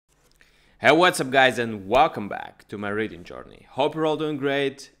Hey, what's up, guys, and welcome back to my reading journey. Hope you're all doing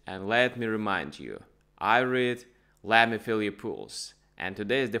great, and let me remind you I read, let me feel your pulse, and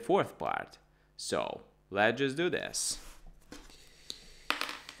today is the fourth part. So, let's just do this.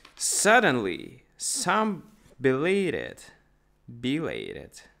 Suddenly, some belated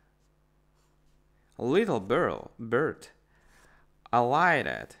little bird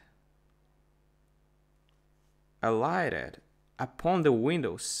alighted upon the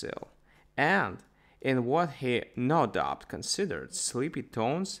windowsill, and in what he no doubt considered sleepy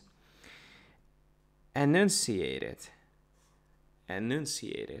tones enunciated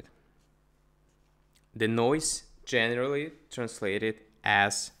the noise generally translated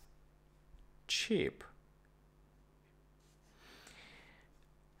as cheap.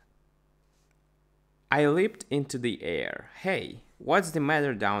 I leaped into the air. "Hey, what's the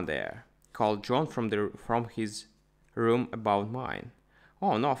matter down there?" called John from his room above mine.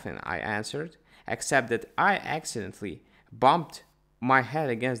 "Oh, nothing," I answered, "except that I accidentally bumped my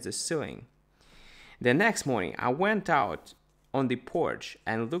head against the ceiling." The next morning, I went out on the porch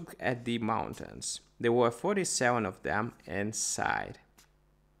and looked at the mountains. There were 47 of them in sight.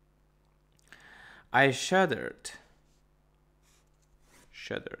 I shuddered,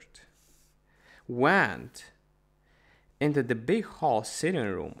 went into the big hall sitting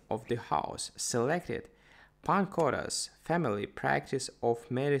room of the house, selected Pancora's Family Practice of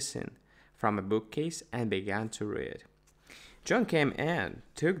Medicine from a bookcase, and began to read. John came in,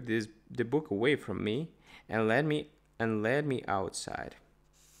 took the book away from me, and led me outside.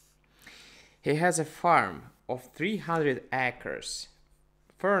 He has a farm of 300 acres,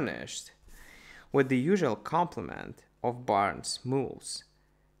 furnished with the usual complement of barns, mules,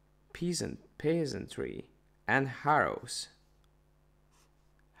 peasantry, and harrows,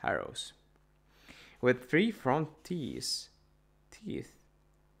 with 3 front teeth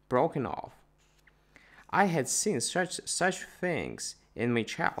broken off. I had seen such things in my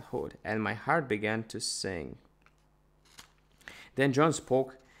childhood, and my heart began to sing. Then John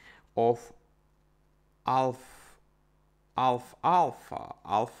spoke of alfalfa,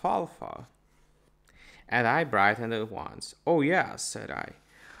 and I brightened at once. "Oh yes," said I.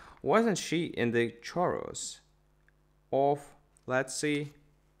 "Wasn't she in the chorus of, let's see,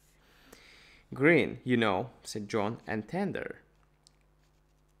 green, you know," said John, "and tender.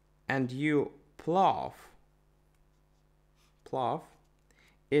 And you plough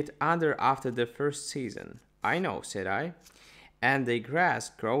it under after the first season." "I know," said I. "And the grass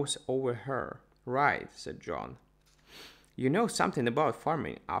grows over her." "Right," said John. "You know something about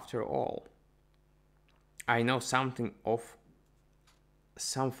farming after all." "I know something of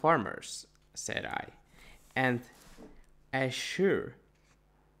some farmers," said I, "and as sure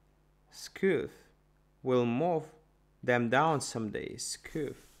Scoof will mow them down someday.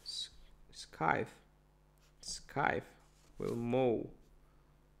 Scythe will mow,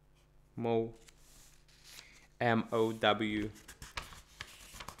 MOW.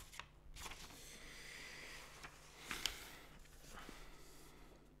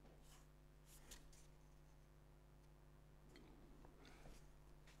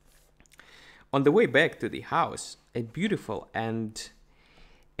 On the way back to the house, a beautiful and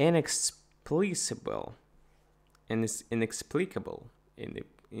inexplicable, inexplicable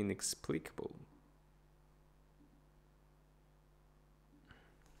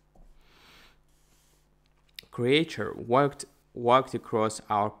creature walked across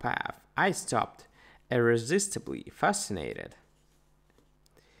our path. I stopped, irresistibly fascinated,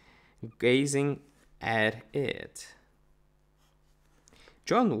 gazing at it.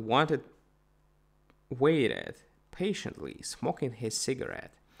 John waited patiently, smoking his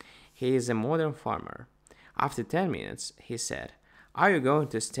cigarette. He is a modern farmer. After 10 minutes, he said, "Are you going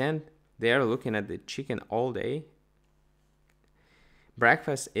to stand there looking at the chicken all day?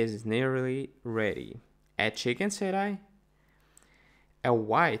 Breakfast is nearly ready." "A chicken?" said I. "A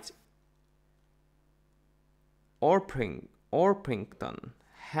white Orpington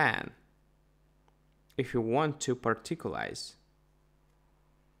hen, if you want to particularize."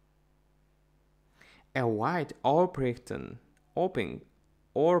 "A white Orpington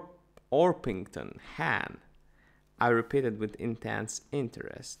hen," I repeated with intense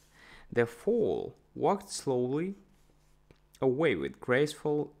interest. The fowl walked slowly away with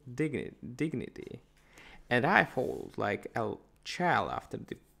graceful dignity, and I followed like a child after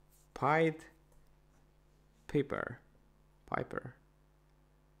the Pied Piper.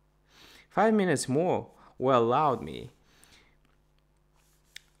 5 minutes more were allowed me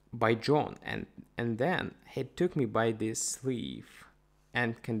by John, and then he took me by the sleeve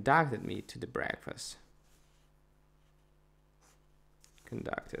and conducted me to the breakfast.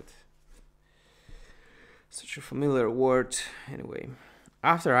 Conducted Such a familiar word. Anyway,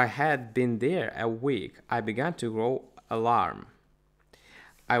 after I had been there a week, I began to grow alarmed.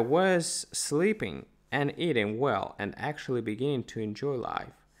 I was sleeping and eating well and actually beginning to enjoy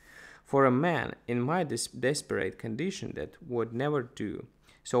life. For a man in my desperate condition, that would never do.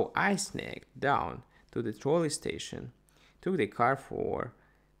 So I sneaked down to the trolley station, took the car for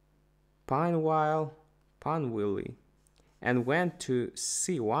Pineville, Pineville, and went to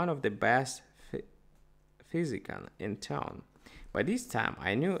see one of the best physicians in town. By this time,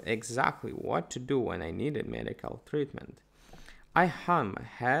 I knew exactly what to do when I needed medical treatment. I hung my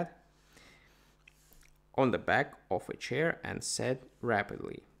head on the back of a chair and said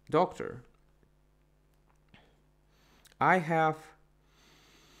rapidly, "Doctor, I have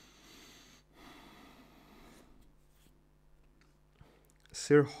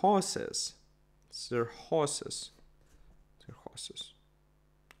cirrhosis, cirrhosis, cirrhosis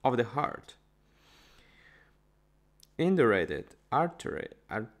of the heart, indurated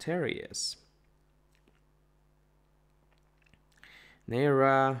arteries,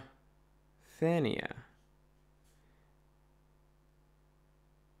 neurathenia,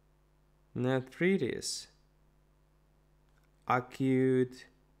 nephritis, acute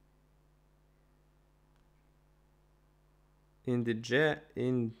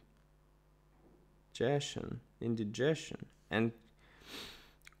indigestion, and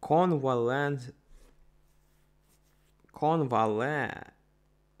convalescence,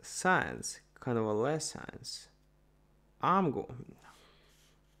 convalescence. I'm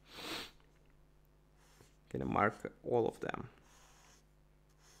gonna mark all of them.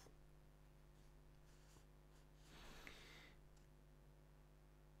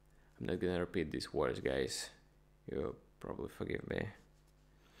 I'm not gonna repeat these words, guys. You'll probably forgive me.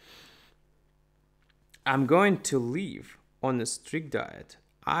 I'm going to live on a strict diet.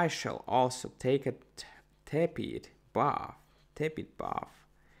 I shall also take a tepid bath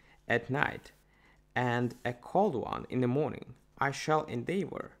at night and a cold one in the morning. I shall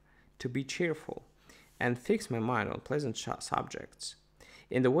endeavor to be cheerful and fix my mind on pleasant subjects.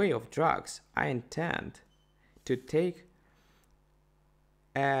 In the way of drugs, I intend to take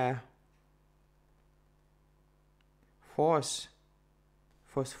a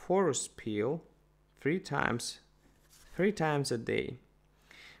phosphorus pill three times a day,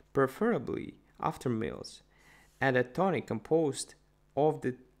 preferably after meals, and a tonic composed of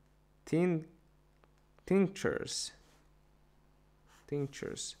the tinctures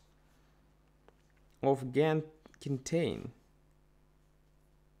of Gantein,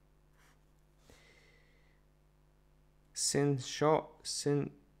 Cinchora,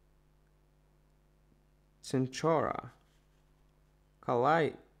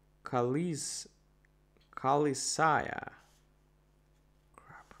 Calisaya,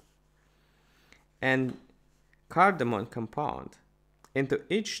 and cardamom compound. Into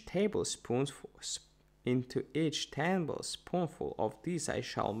each tablespoonful of this I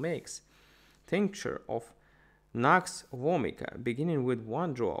shall mix tincture of Nux vomica, beginning with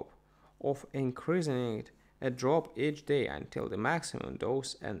 1 drop, of increasing it a drop each day until the maximum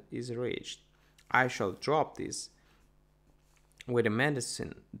dose is reached. I shall drop this with a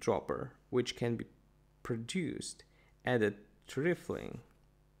medicine dropper, which can be produced at a trifling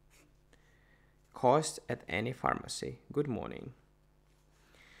cost at any pharmacy. Good morning."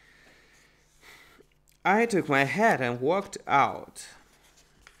 I took my hat and walked out.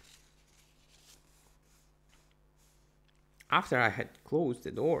 After I had closed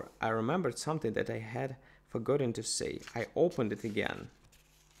the door, I remembered something that I had forgotten to say. I opened it again.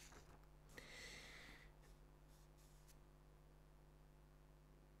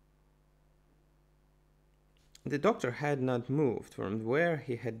 The doctor had not moved from where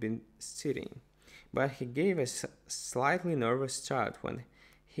he had been sitting, but he gave a slightly nervous start when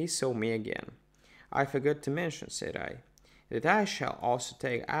he saw me again. "I forgot to mention," said I, "that I shall also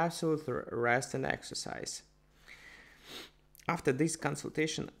take absolute rest and exercise." After this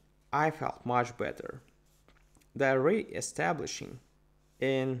consultation, I felt much better. The re-establishing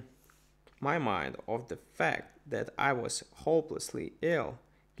in my mind of the fact that I was hopelessly ill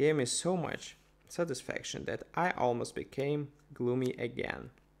gave me so much satisfaction that I almost became gloomy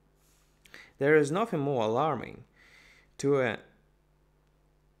again. There is nothing more alarming to a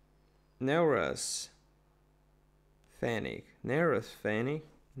neurasthenic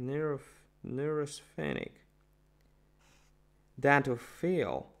than to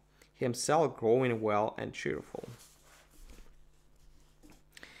feel himself growing well and cheerful.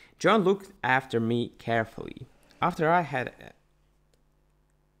 John looked after me carefully. After I had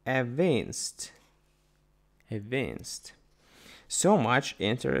evinced so much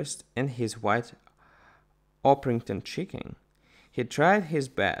interest in his white Orpington chicken. He tried his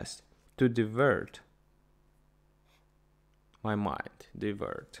best to divert my mind,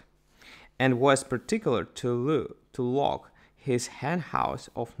 and was particular to lock his hen house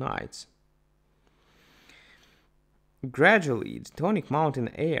of nights. Gradually, the tonic mountain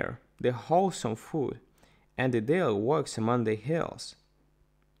air, the wholesome food, and the daily walks among the hills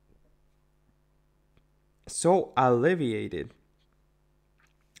so alleviated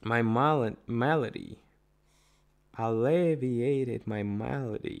my malady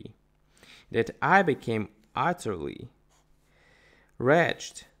that I became utterly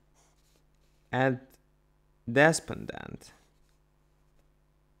wretched and despondent.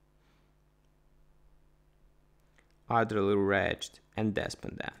 I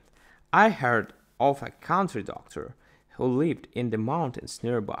heard of a country doctor who lived in the mountains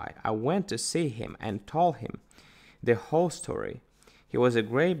nearby. I went to see him and told him the whole story. He was a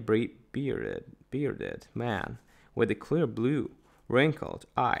great bearded man with clear blue, wrinkled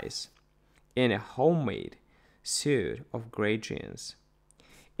eyes in a homemade suit of gray jeans.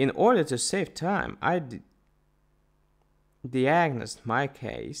 In order to save time, I diagnosed my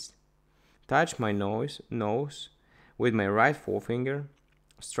case, touched my nose with my right forefinger,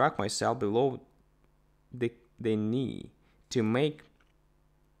 struck myself below the knee to make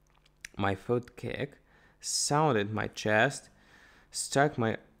my foot kick, sounded my chest, stuck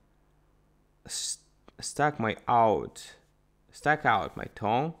out my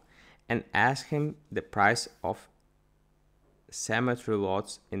tongue, and asked him the price of cemetery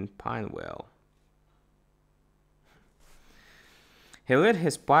lots in Pineville. He lit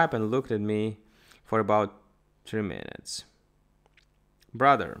his pipe and looked at me for about 3 minutes.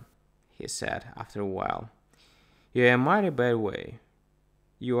 "Brother," he said after a while, "you are in a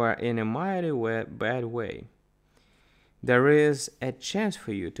mighty bad way. There is a chance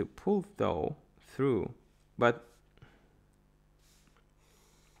for you to pull through, but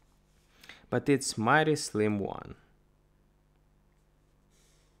it's a mighty slim one.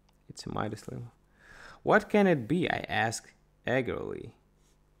 What can it be?" I asked eagerly.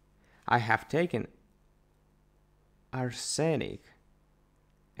 "I have taken arsenic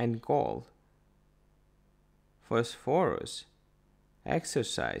and gold, phosphorus,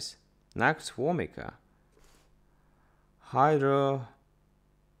 exercise, nux vomica,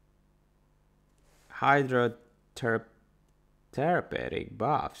 hydrotherapeutic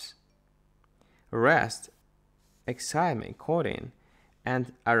baths, rest, excitement, codeine,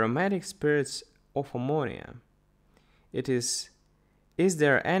 and aromatic spirits of ammonia. Is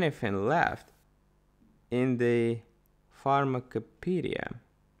there anything left in the pharmacopoeia?"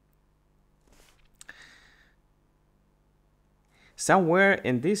 "Somewhere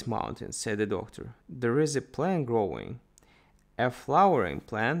in these mountains," said the doctor, "there is a plant growing, a flowering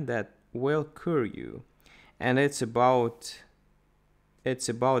plant that will cure you, and it's about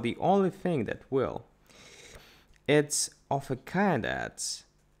the only thing that will. It's of a kind that's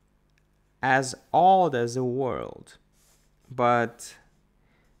as old as the world, but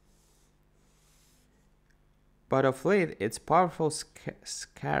of late its powerful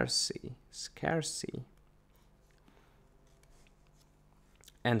scarcity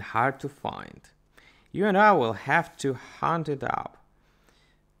and hard to find. You and I will have to hunt it up.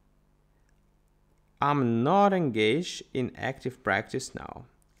 I'm not engaged in active practice now.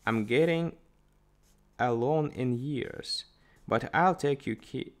 I'm getting alone in years, but I'll take your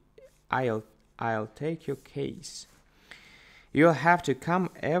case. You'll have to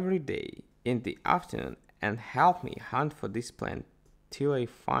come every day in the afternoon and help me hunt for this plant till I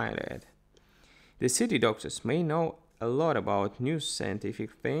find it. The city doctors may know a lot about new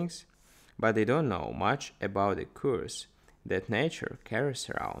scientific things, but they don't know much about the cures that nature carries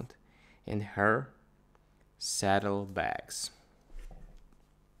around in her saddlebags."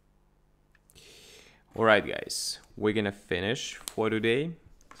 Alright guys, we're gonna finish for today.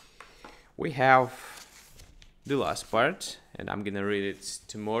 We have the last part and I'm gonna read it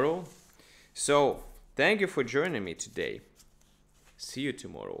tomorrow. So thank you for joining me today. See you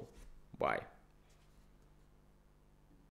tomorrow. Bye.